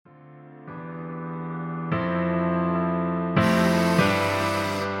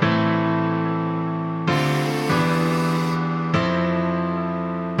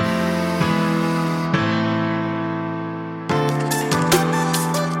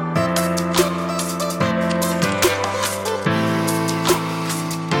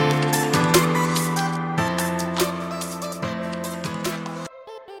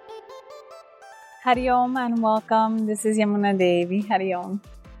Hari Om and welcome. This is Yamuna Devi. Hari Om.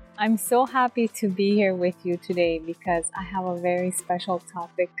 I'm so happy to be here with you today because I have a very special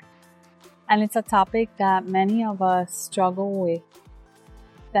topic. And it's a topic that many of us struggle with,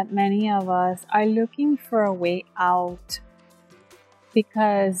 that many of us are looking for a way out,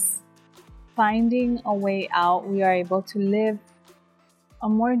 because finding a way out, we are able to live a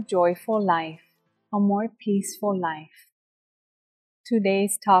more joyful life, a more peaceful life.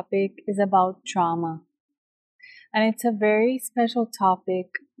 Today's topic is about trauma. And it's a very special topic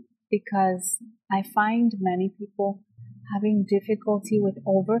because I find many people having difficulty with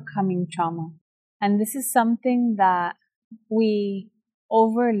overcoming trauma. And this is something that we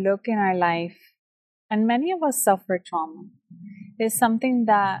overlook in our life. And many of us suffer trauma. It's something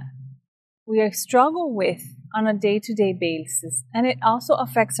that we struggle with on a day-to-day basis. And it also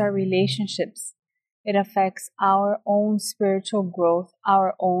affects our relationships. It affects our own spiritual growth,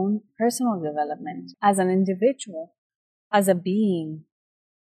 our own personal development as an individual, as a being.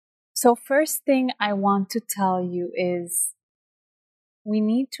 So first thing I want to tell you is we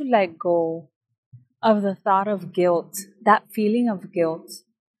need to let go of the thought of guilt, that feeling of guilt.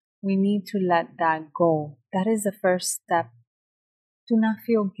 We need to let that go. That is the first step. Do not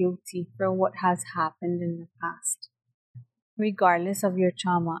feel guilty for what has happened in the past. Regardless of your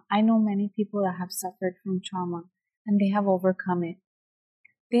trauma, I know many people that have suffered from trauma and they have overcome it.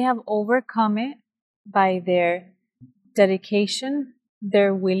 They have overcome it by their dedication,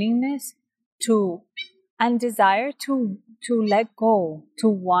 their willingness to and desire to let go, to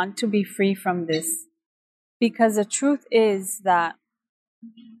want to be free from this. Because the truth is that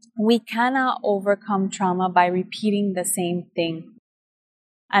we cannot overcome trauma by repeating the same thing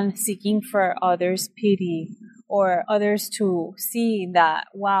and seeking for others' pity or others to see that,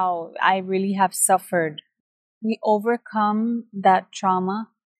 wow, I really have suffered. We overcome that trauma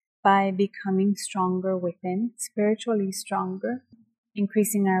by becoming stronger within, spiritually stronger,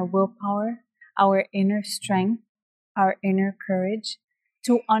 increasing our willpower, our inner strength, our inner courage,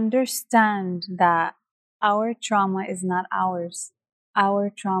 to understand that our trauma is not ours. Our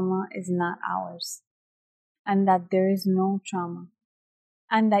trauma is not ours. And that there is no trauma.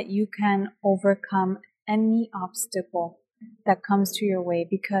 And that you can overcome any obstacle that comes to your way,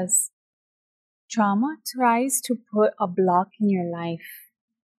 because trauma tries to put a block in your life.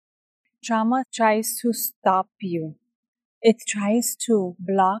 Trauma tries to stop you. It tries to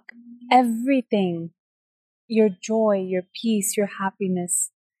block everything, your joy, your peace, your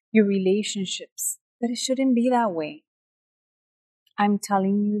happiness, your relationships. But it shouldn't be that way. I'm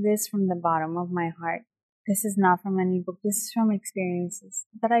telling you this from the bottom of my heart. This is not from any book. This is from experiences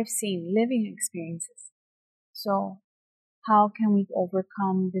that I've seen, living experiences. So, how can we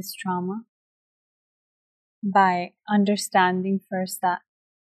overcome this trauma? By understanding first that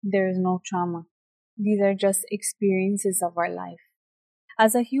there is no trauma. These are just experiences of our life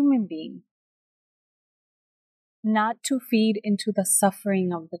as a human being. Not to feed into the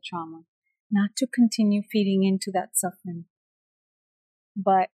suffering of the trauma, not to continue feeding into that suffering,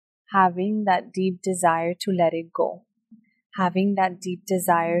 but having that deep desire to let it go, having that deep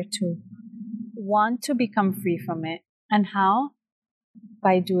desire to want to become free from it. And how?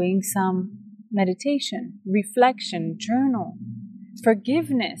 By doing some meditation, reflection, journal,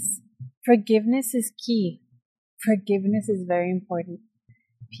 forgiveness. Forgiveness is key. Forgiveness is very important.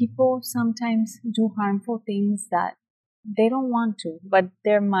 People sometimes do harmful things that they don't want to, but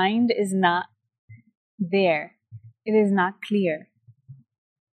their mind is not there. It is not clear.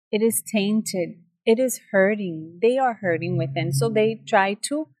 It is tainted. It is hurting. They are hurting within, so they try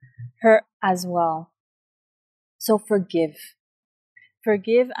to hurt as well. So forgive.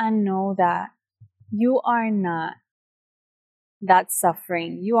 Forgive and know that you are not that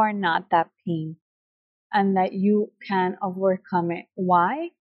suffering. You are not that pain. And that you can overcome it. Why?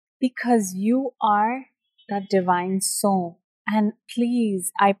 Because you are that divine soul. And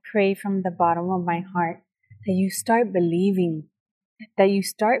please, I pray from the bottom of my heart that you start believing, that you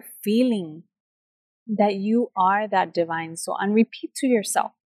start feeling that you are that divine soul. And repeat to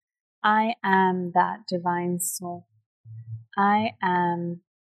yourself, I am that divine soul. I am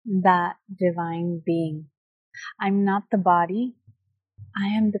that divine being. I'm not the body. I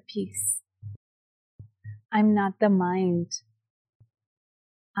am the peace. I'm not the mind.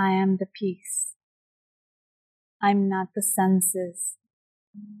 I am the peace. I'm not the senses.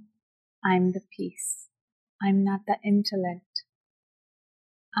 I'm the peace. I'm not the intellect.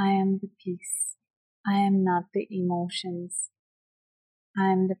 I am the peace. I am not the emotions. I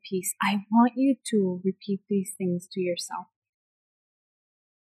am the peace. I want you to repeat these things to yourself,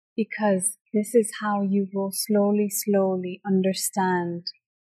 because this is how you will slowly understand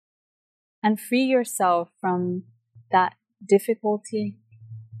and free yourself from that difficulty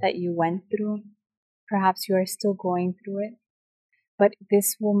that you went through. Perhaps you are still going through it, but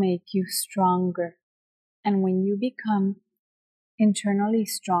this will make you stronger. And when you become internally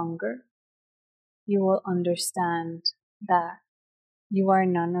stronger, you will understand that you are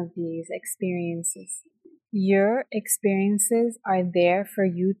none of these experiences. Your experiences are there for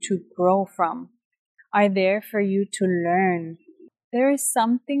you to grow from, are there for you to learn. There is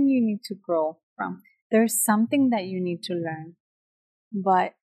something you need to grow from. There's something that you need to learn.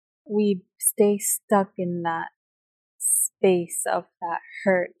 But we stay stuck in that space of that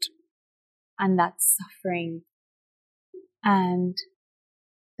hurt and that suffering. And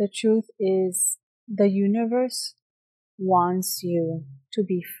the truth is, the universe wants you to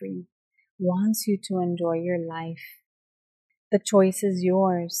be free, wants you to enjoy your life. The choice is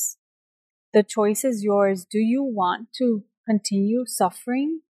yours. The choice is yours. Do you want to continue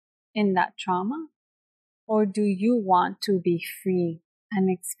suffering in that trauma? Or do you want to be free and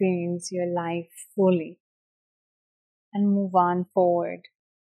experience your life fully and move on forward,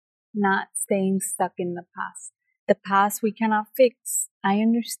 not staying stuck in the past? The past we cannot fix. I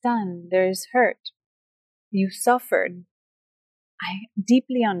understand there is hurt. You suffered. I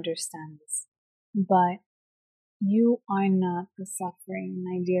deeply understand this. But you are not the suffering,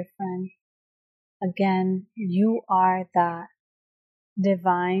 my dear friend. Again, you are that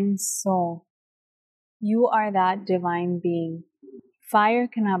divine soul. You are that divine being. Fire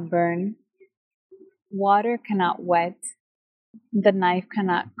cannot burn. Water cannot wet. The knife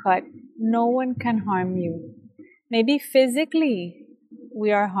cannot cut. No one can harm you. Maybe physically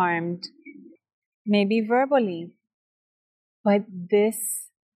we are harmed. Maybe verbally. But this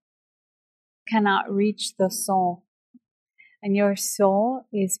cannot reach the soul. And your soul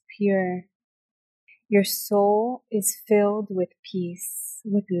is pure. Your soul is filled with peace,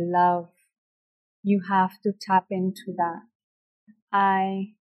 with love. You have to tap into that.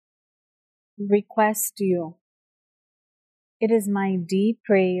 I request you. It is my deep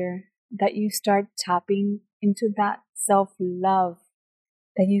prayer that you start tapping into that self-love,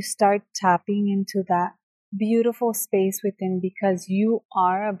 that you start tapping into that beautiful space within, because you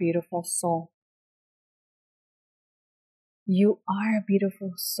are a beautiful soul. You are a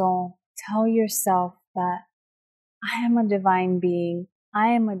beautiful soul. Tell yourself that I am a divine being. I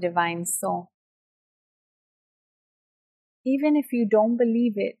am a divine soul. Even if you don't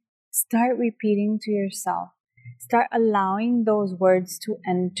believe it, start repeating to yourself. Start allowing those words to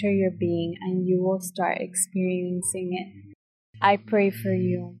enter your being, and you will start experiencing it. I pray for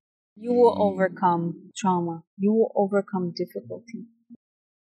you. You will overcome trauma. You will overcome difficulty.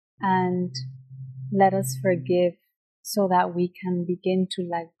 And let us forgive so that we can begin to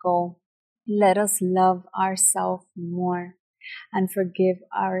let go. Let us love ourselves more and forgive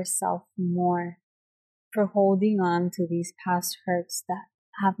ourselves more for holding on to these past hurts that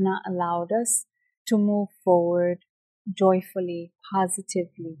have not allowed us to move forward joyfully,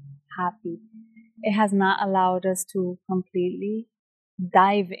 positively, happy. It has not allowed us to completely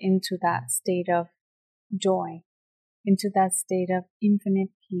dive into that state of joy, into that state of infinite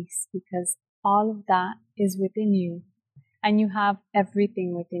peace, because all of that is within you and you have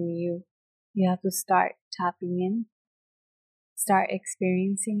everything within you. You have to start tapping in, start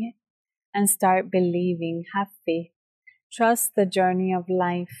experiencing it, and start believing. Have faith. Trust the journey of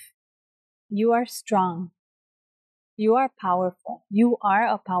life. You are strong. You are powerful. You are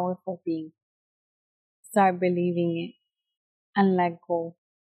a powerful being. Start believing it and let go.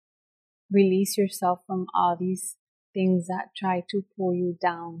 Release yourself from all these things that try to pull you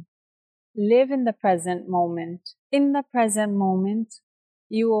down. Live in the present moment. In the present moment,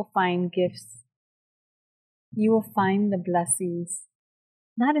 you will find gifts. You will find the blessings.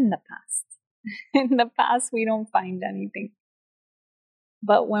 Not in the past. In the past, we don't find anything.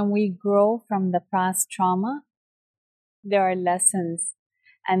 But when we grow from the past trauma, there are lessons.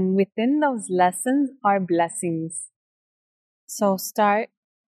 And within those lessons are blessings. So start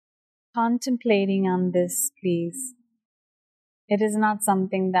contemplating on this, please. It is not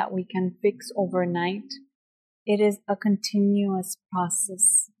something that we can fix overnight. It is a continuous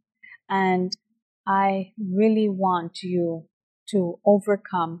process. And I really want you to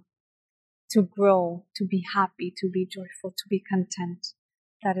overcome, to grow, to be happy, to be joyful, to be content.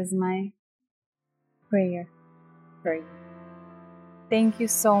 That is my prayer for you. Thank you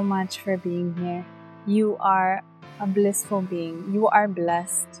so much for being here. You are a blissful being. You are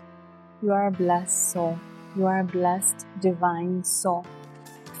blessed. You are a blessed soul. You are a blessed divine soul.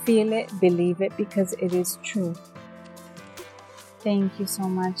 Feel it, believe it, because it is true. Thank you so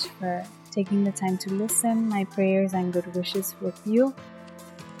much for taking the time to listen. My prayers and good wishes with you.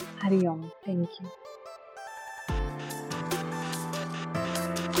 Hari Om. Thank you.